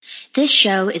This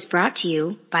show is brought to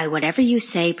you by Whatever You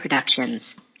Say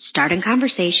Productions, starting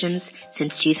conversations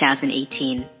since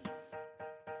 2018.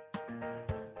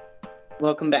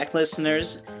 Welcome back,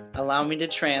 listeners. Allow me to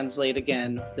translate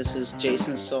again. This is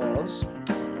Jason Souls.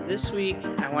 This week,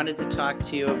 I wanted to talk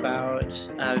to you about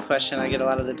a question I get a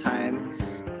lot of the time,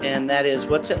 and that is,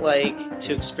 what's it like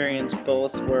to experience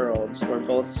both worlds, or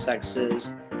both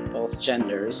sexes, both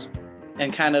genders?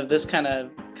 And this kind of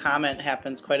comment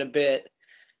happens quite a bit.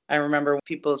 I remember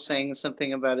people saying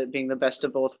something about it being the best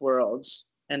of both worlds,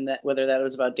 and that whether that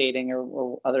was about dating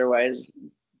or otherwise.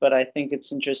 But I think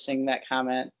it's interesting that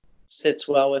comment sits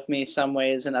well with me some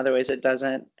ways, and other ways it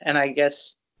doesn't. And I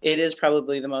guess it is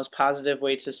probably the most positive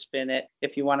way to spin it.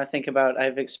 If you want to think about,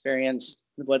 I've experienced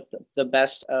what the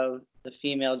best of the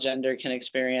female gender can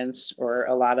experience, or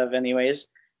a lot of anyways,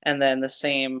 and then the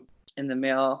same in the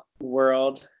male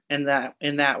world. And that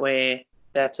in that way,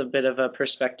 that's a bit of a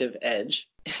perspective edge.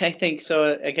 I think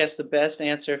so. I guess the best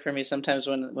answer for me sometimes,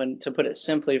 when to put it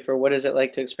simply, for what is it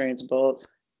like to experience both,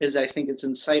 is I think it's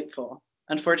insightful.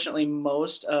 Unfortunately,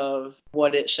 most of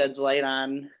what it sheds light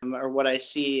on, or what I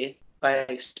see by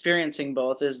experiencing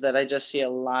both, is that I just see a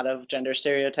lot of gender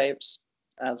stereotypes.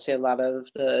 I'd say a lot of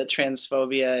the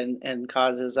transphobia and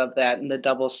causes of that, and the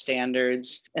double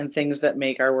standards and things that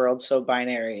make our world so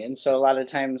binary. And so a lot of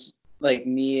times, like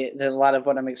me, a lot of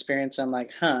what I'm experiencing, I'm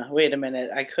like, wait a minute,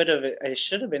 I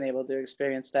should have been able to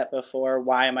experience that before.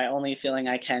 Why am I only feeling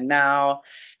I can now?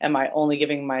 Am I only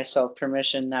giving myself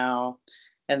permission now?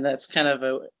 And that's kind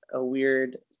of a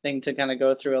weird thing to kind of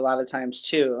go through a lot of times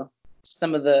too.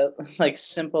 Some of the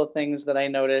simple things that I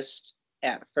noticed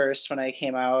at first when I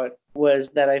came out was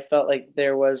that I felt like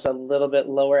there was a little bit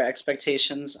lower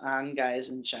expectations on guys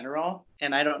in general.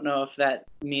 And I don't know if that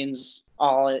means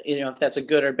if that's a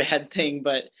good or bad thing,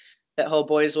 but that whole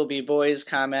boys will be boys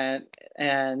comment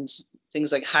and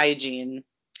things like hygiene.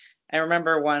 I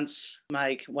remember once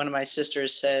one of my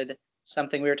sisters said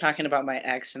something. We were talking about my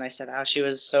ex, and I said how she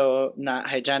was so not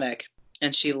hygienic.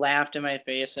 And she laughed in my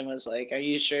face and was like, "Are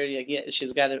you sure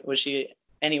was she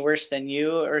any worse than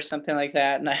you?" or something like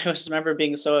that. And I just remember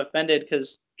being so offended,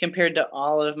 because compared to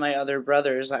all of my other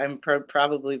brothers, I'm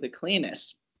probably the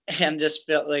cleanest. And just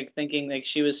felt like thinking like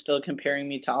she was still comparing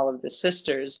me to all of the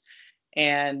sisters.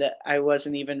 And I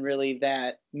wasn't even really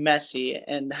that messy,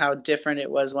 and how different it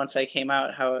was once I came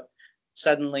out, how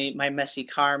suddenly my messy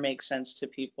car makes sense to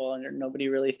people, and nobody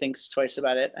really thinks twice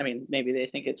about it. I mean, maybe they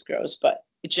think it's gross, but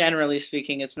generally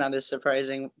speaking, it's not as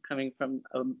surprising coming from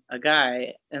a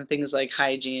guy. And things like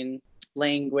hygiene,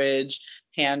 language,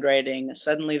 handwriting,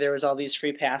 suddenly there was all these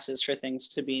free passes for things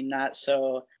to be not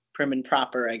so prim and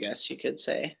proper, I guess you could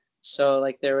say. So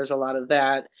there was a lot of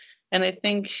that. And I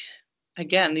think,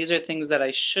 again, these are things that I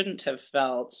shouldn't have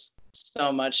felt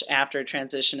so much after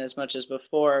transition as much as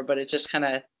before, but it just kind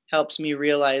of helps me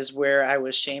realize where I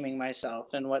was shaming myself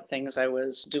and what things I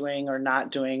was doing or not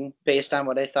doing based on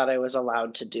what I thought I was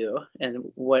allowed to do,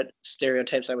 and what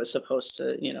stereotypes I was supposed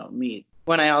to, meet.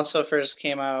 When I also first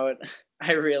came out,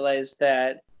 I realized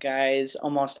that guys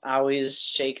almost always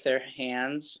shake their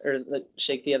hands, or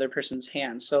shake the other person's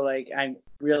hands. So I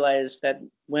realized that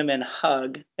women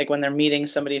hug, when they're meeting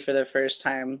somebody for the first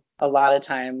time, a lot of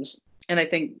times. And I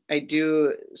think I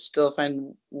do still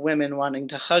find women wanting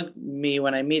to hug me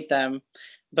when I meet them,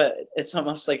 but it's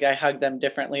almost like I hug them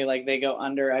differently. Like they go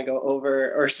under, I go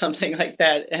over, or something like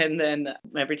that. And then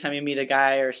every time you meet a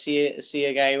guy or see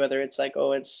a guy, whether it's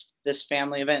it's this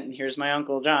family event and here's my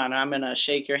Uncle John, I'm going to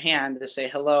shake your hand to say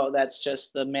hello. That's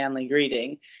just the manly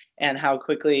greeting. And how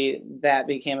quickly that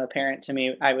became apparent to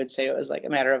me, I would say it was a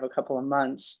matter of a couple of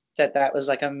months that was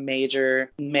a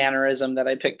major mannerism that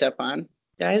I picked up on.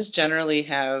 Guys generally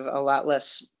have a lot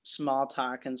less small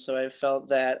talk, and so I've felt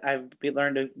that I've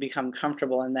learned to become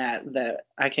comfortable in that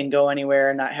I can go anywhere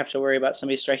and not have to worry about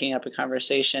somebody striking up a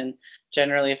conversation.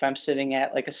 Generally, if I'm sitting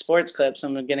at a sports club, so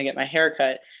I'm going to get my hair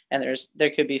cut, and there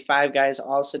could be 5 guys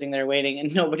all sitting there waiting,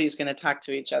 and nobody's going to talk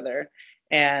to each other.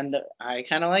 And I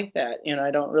kind of like that.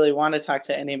 I don't really want to talk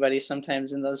to anybody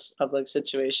sometimes in those public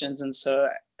situations. And so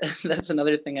that's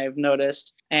another thing I've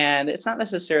noticed. And it's not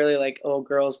necessarily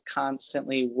girls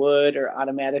constantly would or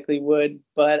automatically would,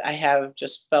 but I have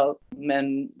just felt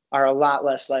men are a lot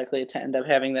less likely to end up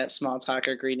having that small talk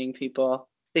or greeting people.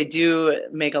 They do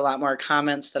make a lot more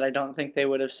comments that I don't think they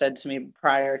would have said to me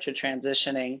prior to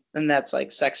transitioning. And that's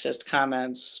sexist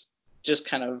comments, just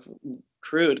kind of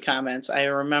crude comments. I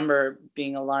remember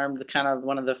being alarmed. Kind of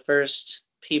one of the first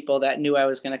people that knew I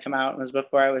was going to come out, was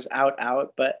before I was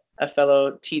out, but a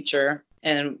fellow teacher.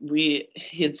 And he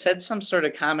had said some sort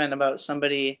of comment about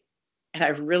somebody And I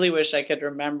really wish I could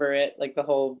remember it, like the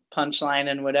whole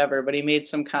punchline and whatever, but he made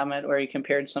some comment where he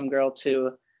compared some girl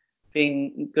to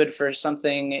being good for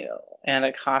something at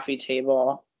a coffee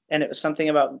table. And it was something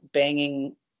about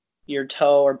banging your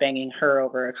toe or banging her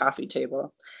over a coffee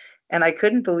table. And I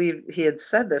couldn't believe he had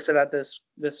said this about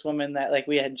this woman that like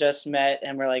we had just met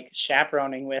and were like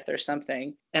chaperoning with or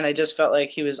something. And I just felt like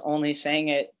he was only saying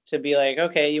it to be like,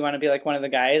 okay, you want to be like one of the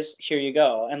guys? Here you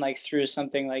go. And like threw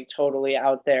something like totally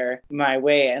out there my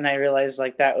way. And I realized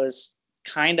like that was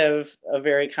kind of a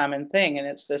very common thing. And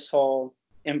it's this whole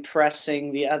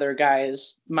impressing the other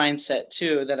guy's mindset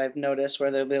too that I've noticed, where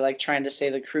they'll be like trying to say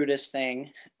the crudest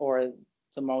thing or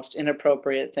the most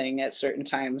inappropriate thing at certain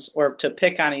times, or to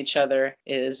pick on each other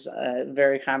is a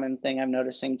very common thing I'm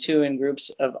noticing too in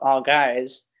groups of all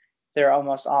guys. They're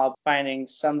almost all finding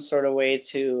some sort of way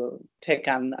to pick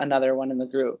on another one in the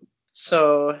group.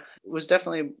 So it was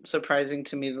definitely surprising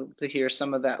to me to hear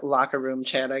some of that locker room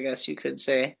chat, I guess you could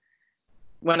say.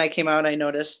 When I came out, I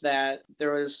noticed that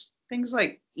there was things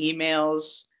like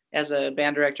emails. As a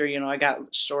band director, I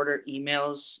got shorter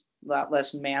emails, a lot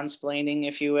less mansplaining,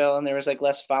 if you will, and there was like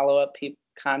less follow-up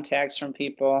contacts from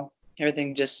people.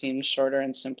 Everything just seemed shorter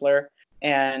and simpler.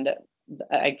 And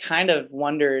I kind of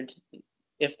wondered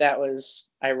if that was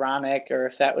ironic or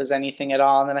if that was anything at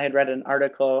all. And then I had read an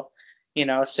article,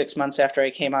 6 months after I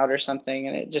came out or something,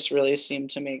 and it just really seemed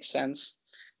to make sense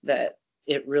that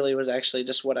it really was actually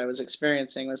just what I was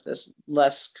experiencing was this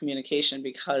less communication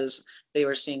because they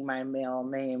were seeing my male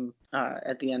name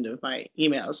at the end of my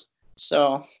emails.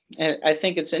 So I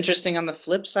think it's interesting on the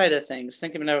flip side of things,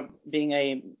 thinking of being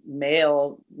a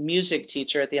male music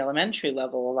teacher at the elementary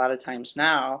level a lot of times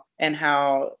now, and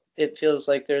how it feels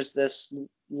like there's this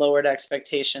lowered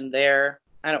expectation there.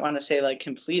 I don't want to say like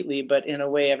completely, but in a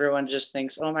way, everyone just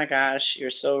thinks, oh my gosh,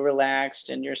 you're so relaxed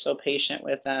and you're so patient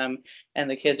with them. And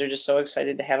the kids are just so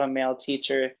excited to have a male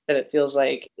teacher that it feels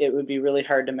like it would be really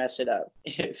hard to mess it up.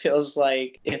 It feels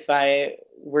like if I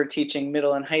were teaching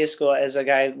middle and high school as a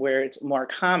guy where it's more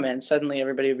common, suddenly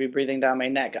everybody would be breathing down my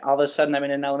neck. All of a sudden I'm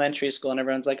in an elementary school and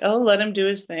everyone's like, oh, let him do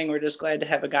his thing. We're just glad to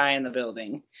have a guy in the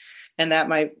building. And that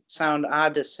might sound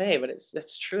odd to say, but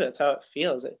it's true. That's how it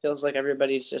feels. It feels like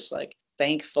everybody's just like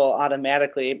thankful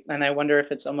automatically. And I wonder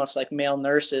if it's almost like male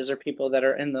nurses or people that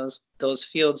are in those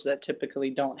fields that typically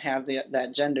don't have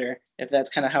that gender, if that's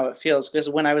kind of how it feels.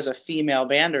 Because when I was a female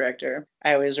band director,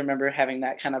 I always remember having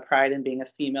that kind of pride in being a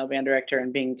female band director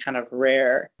and being kind of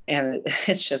rare. And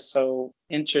it's just so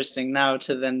interesting now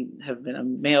to then have been a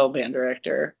male band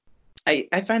director.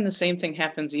 I find the same thing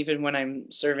happens even when I'm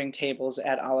serving tables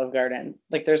at Olive Garden.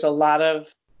 Like there's a lot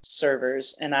of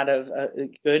servers, and out of a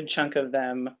good chunk of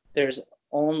them, there's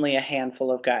only a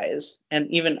handful of guys. And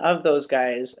even of those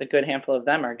guys, a good handful of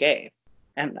them are gay.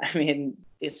 And I mean,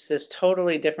 it's this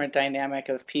totally different dynamic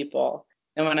of people.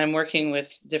 And when I'm working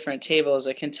with different tables,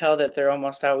 I can tell that they're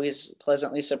almost always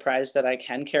pleasantly surprised that I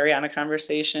can carry on a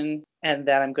conversation and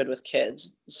that I'm good with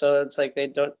kids. So it's like they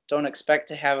don't expect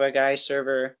to have a guy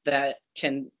server that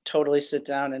can totally sit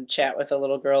down and chat with a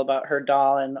little girl about her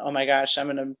doll and, oh my gosh,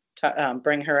 I'm going to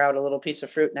bring her out a little piece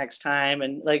of fruit next time,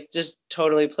 and like just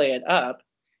totally play it up.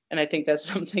 And I think that's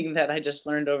something that I just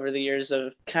learned over the years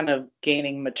of kind of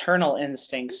gaining maternal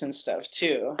instincts and stuff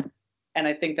too. And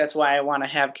I think that's why I want to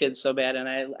have kids so bad. And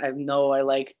I know I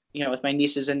like, with my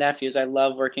nieces and nephews, I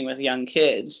love working with young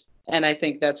kids. And I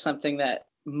think that's something that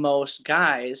most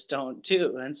guys don't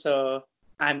do. And so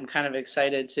I'm kind of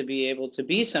excited to be able to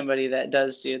be somebody that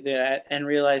does do that, and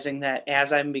realizing that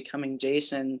as I'm becoming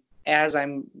Jason, as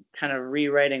I'm kind of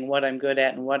rewriting what I'm good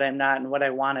at and what I'm not and what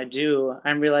I want to do,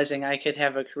 I'm realizing I could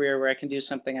have a career where I can do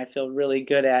something I feel really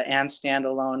good at and stand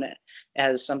alone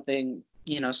as something,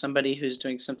 somebody who's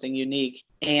doing something unique,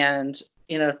 and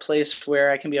in a place where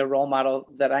I can be a role model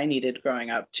that I needed growing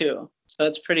up too. So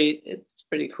it's pretty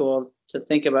cool to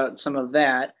think about some of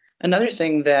that. Another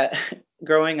thing that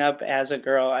growing up as a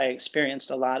girl I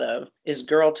experienced a lot of is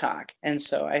girl talk. And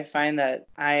so I find that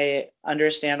I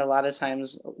understand a lot of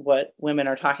times what women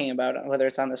are talking about, whether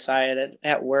it's on the side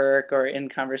at work or in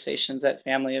conversations at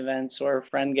family events or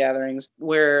friend gatherings,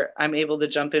 where I'm able to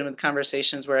jump in with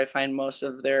conversations where I find most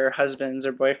of their husbands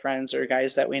or boyfriends or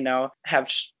guys that we know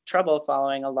have trouble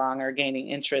following along or gaining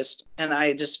interest. And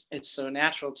it's so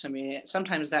natural to me.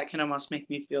 Sometimes that can almost make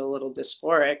me feel a little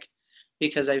dysphoric,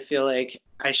 because I feel like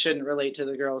I shouldn't relate to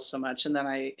the girls so much. And then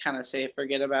I kind of say,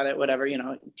 forget about it, whatever,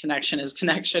 connection is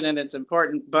connection and it's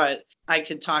important. But I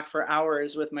could talk for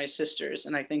hours with my sisters.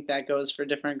 And I think that goes for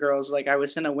different girls. Like I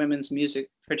was in a women's music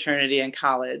fraternity in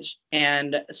college,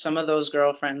 and some of those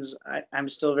girlfriends I'm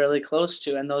still really close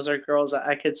to. And those are girls that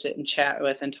I could sit and chat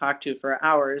with and talk to for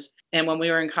hours. And when we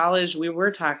were in college, we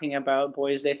were talking about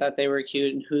boys they thought they were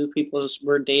cute and who people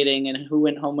were dating and who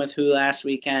went home with who last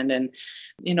weekend, and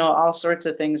all sorts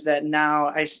of things that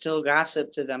now I still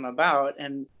gossip to them about.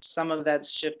 And some of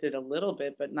that's shifted a little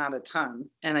bit, but not a ton.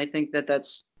 And I think that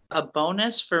that's a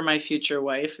bonus for my future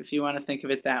wife, if you want to think of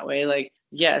it that way. Like,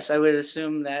 yes, I would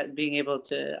assume that being able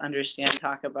to understand,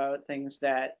 talk about things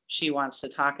that she wants to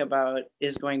talk about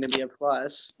is going to be a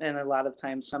plus. And a lot of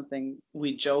times something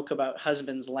we joke about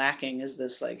husbands lacking is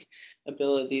this like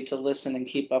ability to listen and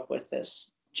keep up with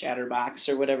this chatterbox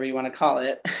or whatever you want to call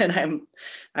it. And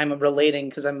I'm relating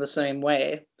because I'm the same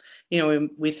way.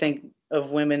 We think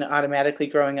of women automatically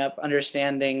growing up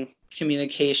understanding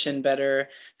communication better,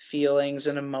 feelings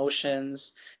and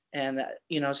emotions. And,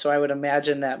 so I would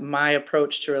imagine that my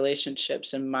approach to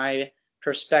relationships and my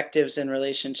perspectives in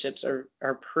relationships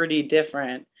are pretty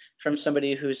different from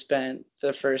somebody who spent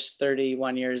the first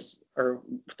 31 years or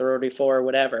 34 or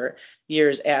whatever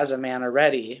years as a man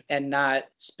already, and not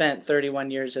spent 31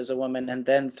 years as a woman and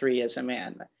then 3 as a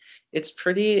man. It's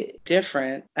pretty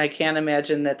different. I can't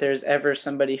imagine that there's ever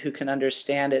somebody who can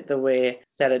understand it the way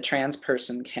that a trans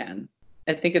person can.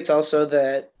 I think it's also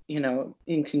that,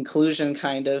 in conclusion,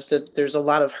 kind of, that there's a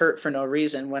lot of hurt for no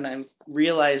reason when I'm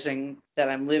realizing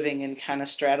that I'm living and kind of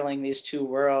straddling these two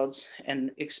worlds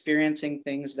and experiencing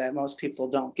things that most people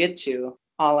don't get to.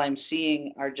 All I'm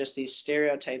seeing are just these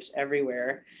stereotypes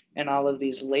everywhere and all of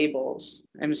these labels.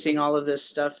 I'm seeing all of this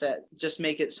stuff that just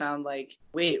make it sound like,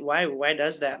 wait, why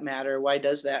does that matter? Why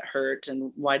does that hurt?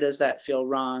 And why does that feel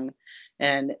wrong?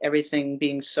 And everything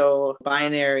being so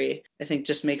binary, I think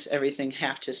just makes everything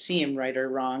have to seem right or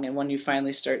wrong. And when you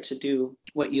finally start to do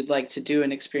what you'd like to do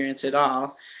and experience it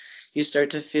all, you start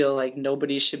to feel like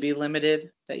nobody should be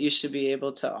limited, that you should be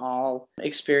able to all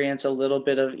experience a little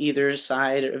bit of either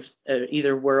side of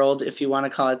either world, if you want to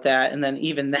call it that. And then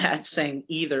even that, saying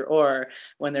either or,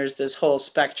 when there's this whole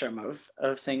spectrum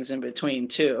of things in between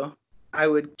too. I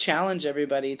would challenge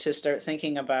everybody to start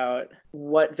thinking about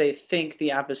what they think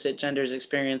the opposite gender is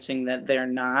experiencing that they're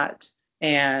not,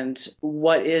 and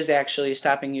what is actually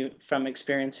stopping you from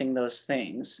experiencing those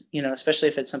things, especially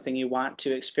if it's something you want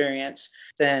to experience.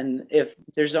 Then if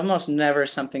there's almost never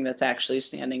something that's actually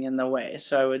standing in the way.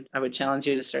 So I would challenge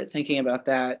you to start thinking about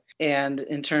that. And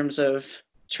in terms of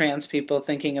trans people,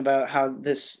 thinking about how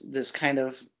this kind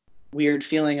of weird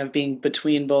feeling of being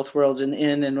between both worlds and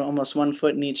in and almost one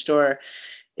foot in each door,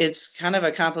 it's kind of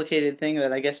a complicated thing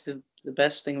that I guess the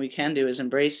best thing we can do is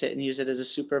embrace it and use it as a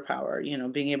superpower.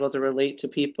 Being able to relate to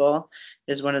people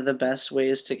is one of the best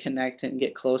ways to connect and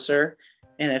get closer.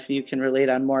 And if you can relate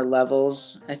on more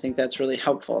levels, I think that's really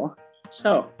helpful.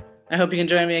 So I hope you can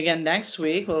join me again next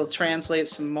week. We'll translate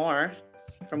some more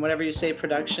from Whatever You Say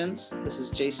Productions. This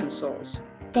is Jason Souls.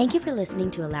 Thank you for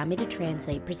listening to Allow Me to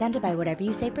Translate, presented by Whatever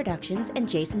You Say Productions and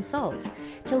Jason Souls.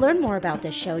 To learn more about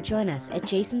this show, join us at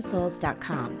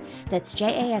jasonsouls.com. That's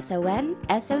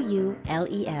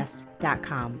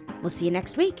JASONSOULES.com. We'll see you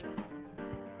next week.